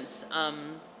influence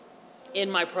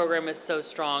in my program is so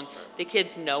strong. The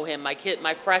kids know him.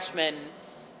 My freshmen,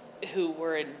 who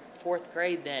were in 4th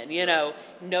grade then,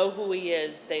 know who he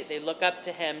is. They look up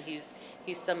to him.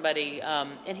 He's somebody,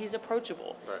 and he's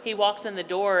approachable. Right. He walks in the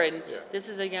door, and Yeah. this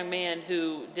is a young man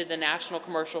who did the national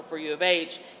commercial for U of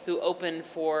H, who opened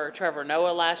for Trevor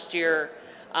Noah last year.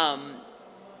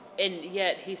 And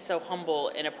yet he's so humble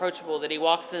and approachable that he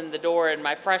walks in the door, and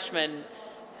my freshmen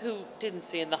who didn't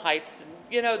see In the Heights,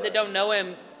 that don't know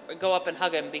him, go up and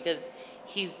hug him because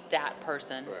he's that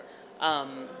person.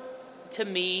 Right. To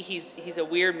me, he's a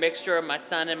weird mixture of my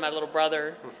son and my little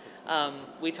brother.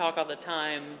 We talk all the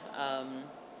time.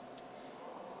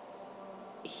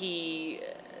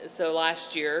 So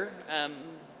last year,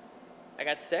 I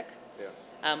got sick. Yeah.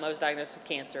 I was diagnosed with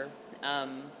cancer.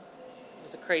 It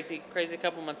was a crazy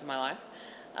couple months of my life.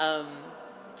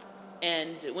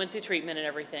 And went through treatment and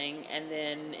everything. And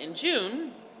then in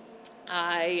June,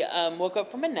 I woke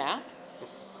up from a nap,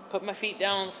 put my feet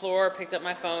down on the floor, picked up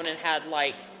my phone, and had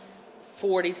like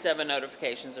 47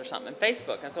 notifications or something on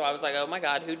Facebook. And so I was like, oh my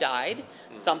God, who died?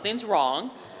 Something's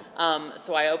wrong.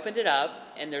 So I opened it up,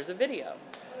 and there's a video.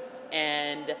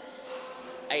 And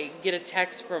I get a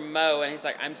text from Mo, and he's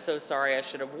like, I'm so sorry, I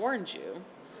should have warned you.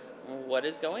 What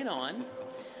is going on?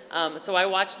 So I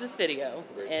watched this video,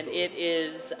 and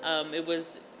it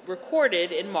was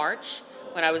recorded in March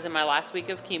when I was in my last week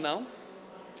of chemo,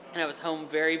 and I was home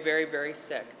very, very, very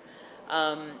sick.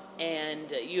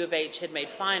 And U of H had made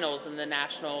finals in the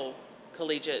National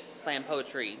Collegiate Slam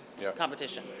Poetry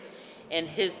competition. And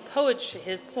his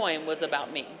poem was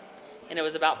about me. And it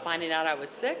was about finding out I was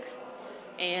sick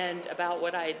and about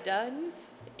what I had done.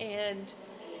 And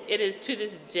it is to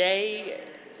this day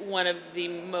one of the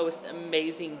most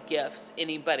amazing gifts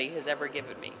anybody has ever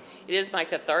given me. It is my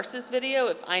catharsis video.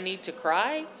 If I need to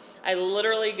cry, I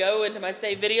literally go into my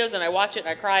saved videos and I watch it and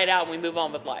I cry it out and we move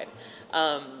on with life.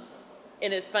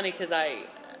 And it's funny because a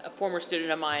former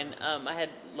student of mine, I had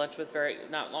lunch with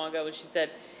not long ago, and she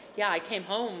said, yeah, I came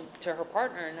home to her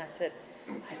partner and I said,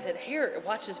 here,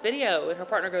 watch this video. And her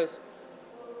partner goes,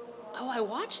 oh, I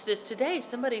watched this today.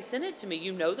 Somebody sent it to me.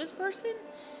 You know this person?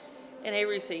 And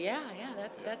Avery said, yeah,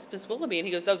 that's Miss Willoughby. And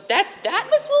he goes, oh, that's that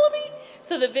Miss Willoughby?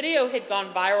 So the video had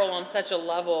gone viral on such a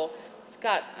level. It's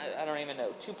got, I don't even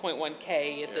know,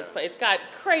 2.1K at this point. It's got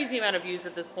crazy amount of views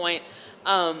at this point.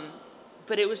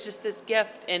 But it was just this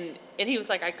gift. And he was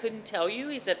like, I couldn't tell you.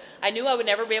 He said, I knew I would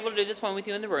never be able to do this one with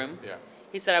you in the room. Yeah.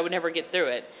 He said, I would never get through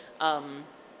it.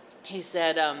 He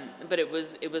said, but it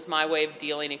was my way of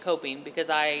dealing and coping because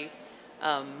and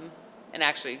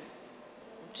actually,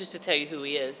 just to tell you who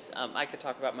he is, I could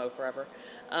talk about Mo forever.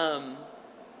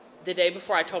 The day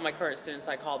before I told my current students,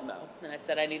 I called Mo and I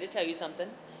said, I need to tell you something.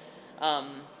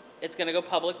 It's going to go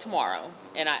public tomorrow,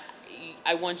 and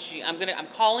I want you. I'm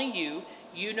calling you.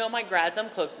 You know my grads I'm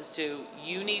closest to.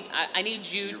 I need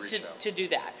you to do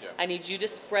that. Yeah. I need you to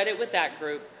spread it with that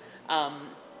group.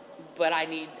 But I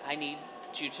need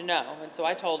you to know. And so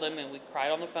I told him, and we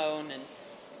cried on the phone, and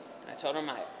I told him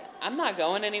I'm not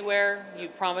going anywhere.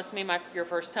 You've promised me your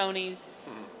first Tonys,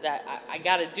 that I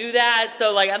got to do that.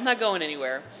 So I'm not going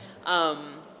anywhere.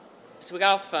 So we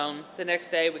got off the phone. The next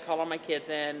day, we called all my kids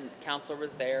in. The counselor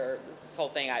was there. It was this whole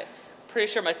thing. I'm pretty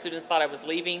sure my students thought I was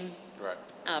leaving. Right.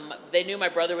 They knew my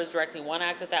brother was directing one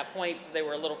act at that point, so they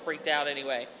were a little freaked out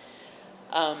anyway.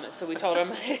 So we told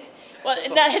him, well,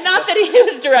 not that he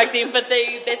was directing, but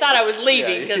they thought I was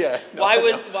leaving because why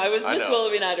was Miss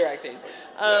Willoughby not directing?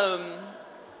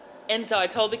 And so I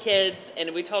told the kids,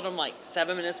 and we told them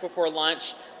 7 minutes before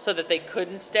lunch so that they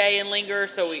couldn't stay and linger.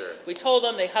 So we told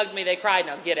them, they hugged me, they cried,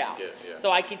 now get out.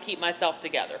 So I could keep myself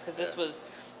together because this was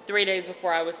 3 days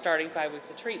before I was starting 5 weeks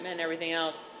of treatment and everything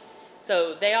else.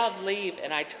 So they all leave,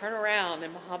 and I turn around,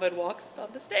 and Muhammad walks on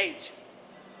the stage.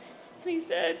 And he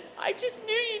said, I just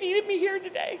knew you needed me here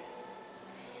today.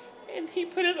 And he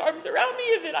put his arms around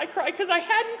me, and then I cried because I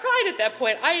hadn't cried at that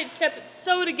point. I had kept it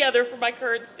so together for my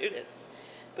current students.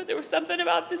 But there was something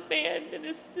about this man and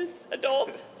this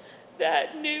adult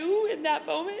that knew in that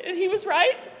moment, and he was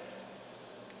right.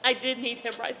 I did need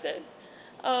him right then.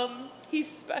 He's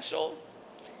special,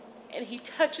 and he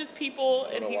touches people.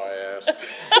 I don't and know why I asked.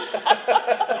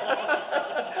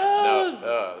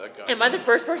 That guy. Am I the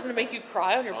first person to make you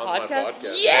cry on your On my podcast?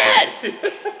 podcast. Yes!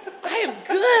 I am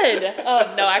good.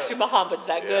 No, actually, Muhammad's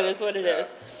that good is what it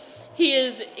is. He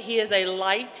is a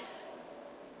light.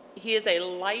 He is a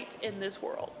light in this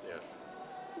world. Yeah.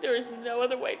 There is no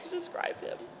other way to describe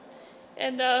him.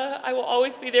 And I will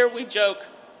always be there. We joke.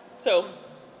 So,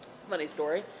 funny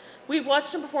story. We've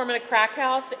watched him perform in a crack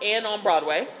house and on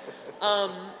Broadway.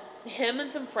 Him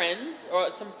and some friends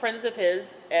of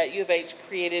his at U of H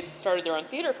started their own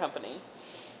theater company.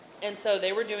 And so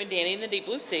they were doing Danny and the Deep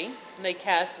Blue Sea. And they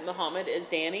cast Muhammad as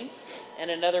Danny and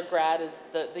another grad as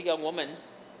the young woman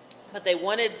but they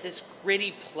wanted this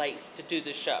gritty place to do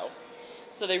the show.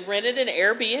 So they rented an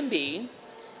Airbnb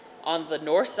on the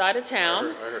north side of town.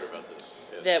 I heard about this.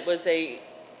 Yes. That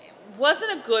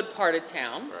wasn't a good part of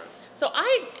town. Right.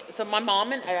 So my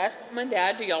mom and I asked mom and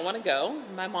dad, do y'all want to go?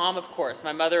 My mom, of course.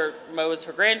 My mother was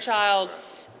her grandchild,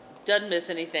 doesn't miss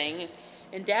anything.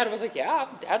 And dad was like, yeah,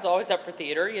 dad's always up for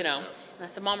theater, you know. Yeah. And I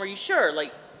said, Mom, are you sure?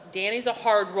 Like, Danny's a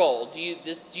hard role.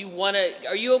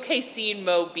 Are you okay seeing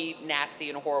Mo be nasty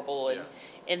and horrible and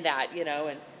in that, you know?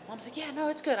 And Mom's like, yeah, no,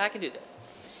 it's good. I can do this.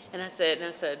 And I said,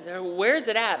 where's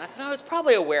it at? And I said, oh, it's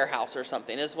probably a warehouse or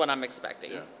something is what I'm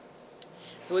expecting. Yeah.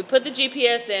 So we put the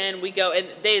GPS in, we go, and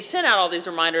they had sent out all these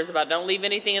reminders about don't leave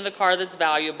anything in the car that's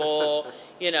valuable,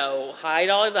 you know, hide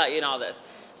all about you and all this.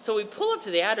 So we pull up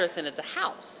to the address and it's a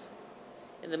house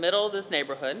in the middle of this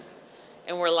neighborhood.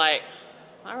 And we're like,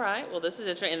 all right, well, this is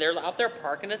interesting. And they're out there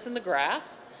parking us in the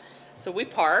grass. So we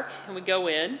park and we go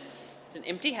in. It's an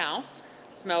empty house.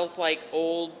 It smells like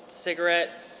old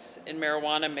cigarettes and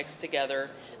marijuana mixed together.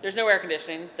 There's no air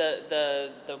conditioning.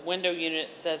 The window unit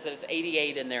says that it's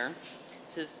 88 in there.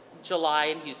 This is July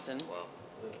in Houston. Wow.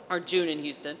 Or June in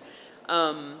Houston.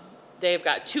 They've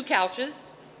got 2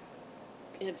 couches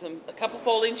and a couple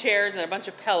folding chairs and a bunch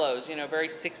of pillows, you know, very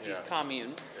 60s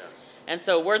commune. Yeah. And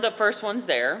so we're the first ones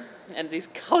there, and these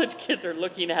college kids are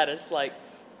looking at us like,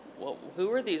 well,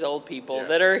 who are these old people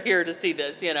that are here to see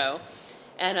this, you know?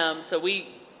 And so we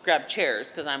grabbed chairs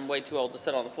because I'm way too old to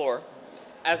sit on the floor,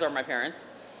 as are my parents.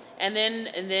 And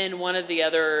then one of the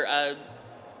other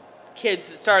kids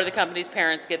that started the company's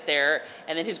parents get there,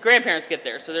 and then his grandparents get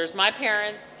there. So there's my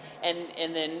parents,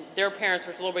 and then their parents,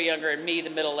 which are a little bit younger, and me, the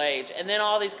middle age, and then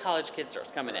all these college kids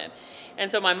starts coming in. And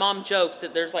so my mom jokes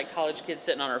that there's like college kids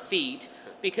sitting on her feet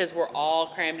because we're all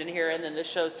crammed in here, and then the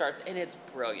show starts, and it's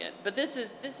brilliant. But this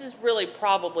is really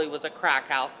probably was a crack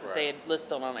house that they had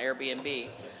listed on Airbnb.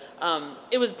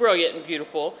 It was brilliant and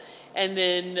beautiful. And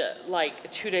then, like,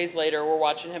 2 days later, we're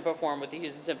watching him perform with the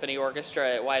Houston Symphony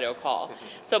Orchestra at White Oak Hall.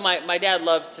 So my dad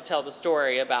loves to tell the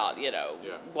story about, you know,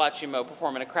 watching Mo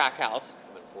perform in a crack house.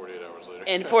 And then 48 hours later.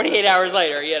 And 48 hours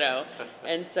later, you know.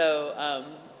 And so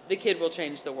the kid will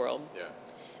change the world. Yeah.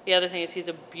 The other thing is he's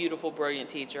a beautiful, brilliant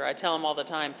teacher. I tell him all the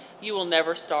time, you will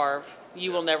never starve.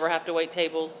 You will never have to wait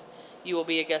tables. You will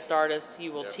be a guest artist.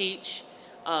 You will teach.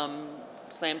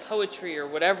 Slam poetry or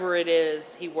whatever it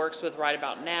is he works with right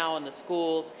about now in the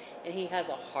schools, and he has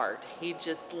a heart. He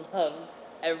just loves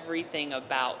everything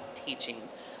about teaching.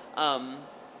 So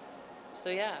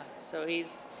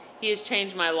he has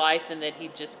changed my life, and that he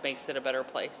just makes it a better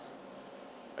place.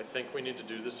 I think we need to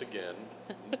do this again.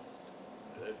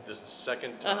 This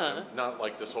second time, not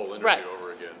like this whole interview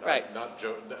over again. Right. Not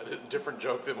different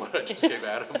joke than what I just gave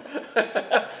Adam.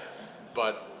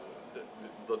 But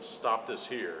let's stop this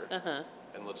here.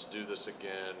 And let's do this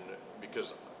again,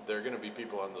 because there are going to be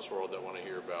people in this world that want to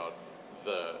hear about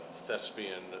the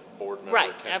thespian board member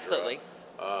Kendra, absolutely,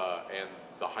 and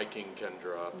the hiking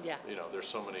Kendra. Yeah. You know, there's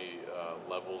so many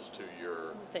levels to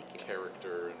your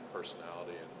character and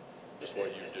personality and just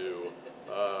what you do.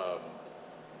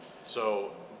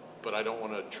 But I don't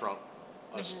want to trump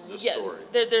the story.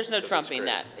 There's no trumping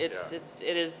that. It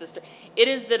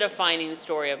is the defining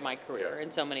story of my career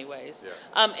in so many ways.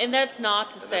 Yeah. And that's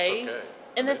not to say. That's okay.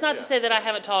 And that's not to say that I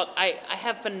haven't taught. I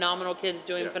have phenomenal kids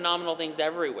doing phenomenal things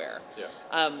everywhere.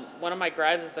 Yeah. One of my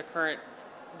grads is the current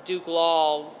Duke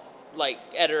Law, like,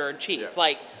 editor-in-chief. Yeah.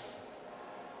 Like,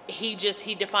 he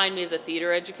defined me as a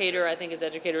theater educator. I think as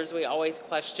educators we always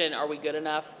question, are we good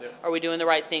enough? Yeah. Are we doing the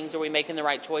right things? Are we making the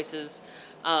right choices?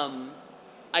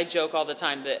 I joke all the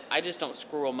time that I just don't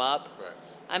screw them up. Right.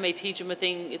 I may teach them a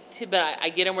thing, but I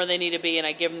get them where they need to be, and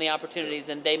I give them the opportunities,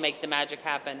 and they make the magic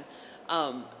happen.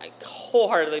 I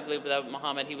wholeheartedly believe that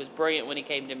Muhammad. He was brilliant when he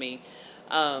came to me.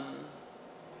 But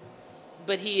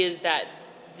he is that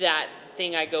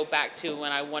thing I go back to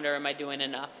when I wonder, am I doing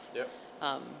enough? Yep.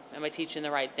 Am I teaching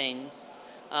the right things?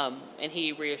 And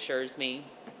he reassures me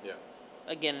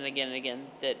again and again and again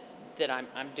that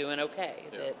I'm doing okay.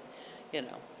 Yeah. That, you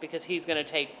know, because he's going to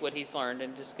take what he's learned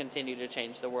and just continue to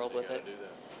change the world with it. Do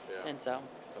that. Yeah. And so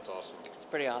That's awesome. it's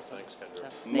pretty awesome. Thanks, Kendra. So,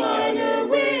 thank you. Minor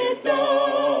wisdom.